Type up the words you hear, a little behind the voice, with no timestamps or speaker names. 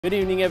Good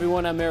evening,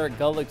 everyone. I'm Eric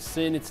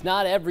Gullickson. It's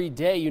not every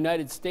day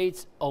United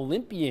States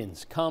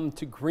Olympians come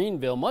to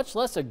Greenville, much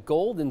less a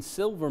gold and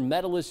silver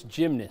medalist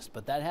gymnast.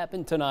 But that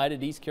happened tonight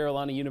at East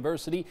Carolina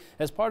University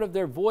as part of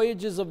their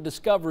Voyages of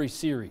Discovery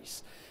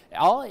series.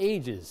 All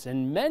ages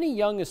and many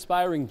young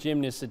aspiring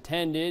gymnasts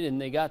attended,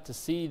 and they got to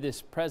see this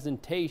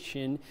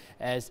presentation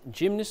as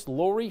gymnast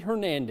Lori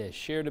Hernandez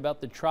shared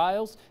about the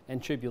trials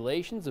and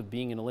tribulations of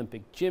being an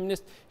Olympic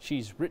gymnast.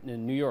 She's written a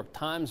New York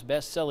Times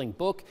best-selling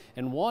book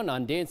and one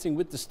on Dancing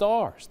with the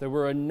Stars. There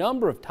were a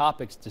number of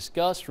topics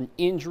discussed, from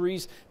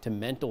injuries to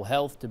mental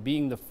health to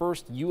being the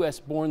first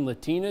U.S.-born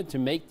Latina to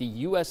make the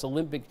U.S.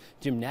 Olympic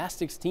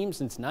gymnastics team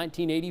since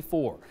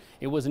 1984.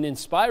 It was an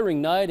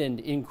inspiring night and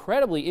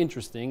incredibly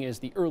interesting as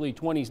the early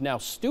 20s now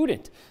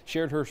student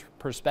shared her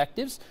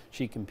perspectives.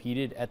 She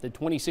competed at the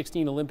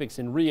 2016 Olympics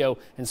in Rio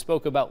and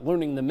spoke about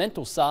learning the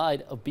mental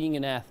side of being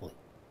an athlete.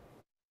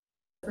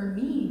 For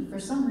me, for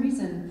some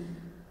reason,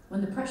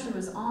 when the pressure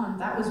was on,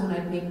 that was when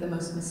I'd make the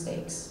most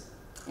mistakes.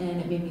 And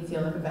it made me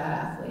feel like a bad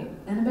athlete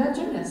and a bad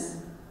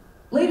gymnast.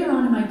 Later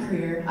on in my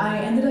career, I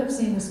ended up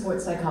seeing a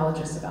sports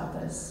psychologist about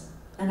this.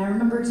 And I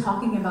remember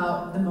talking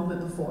about the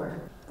moment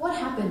before. What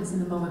happens in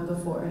the moment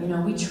before? You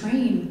know, we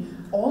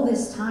train all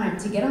this time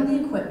to get on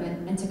the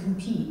equipment and to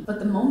compete, but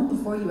the moment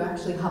before you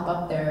actually hop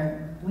up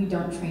there, we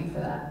don't train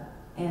for that.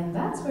 And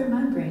that's where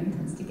my brain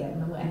tends to get in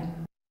the way.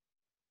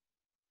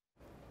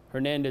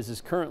 Hernandez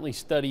is currently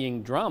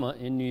studying drama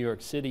in New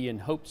York City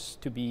and hopes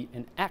to be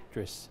an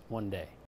actress one day.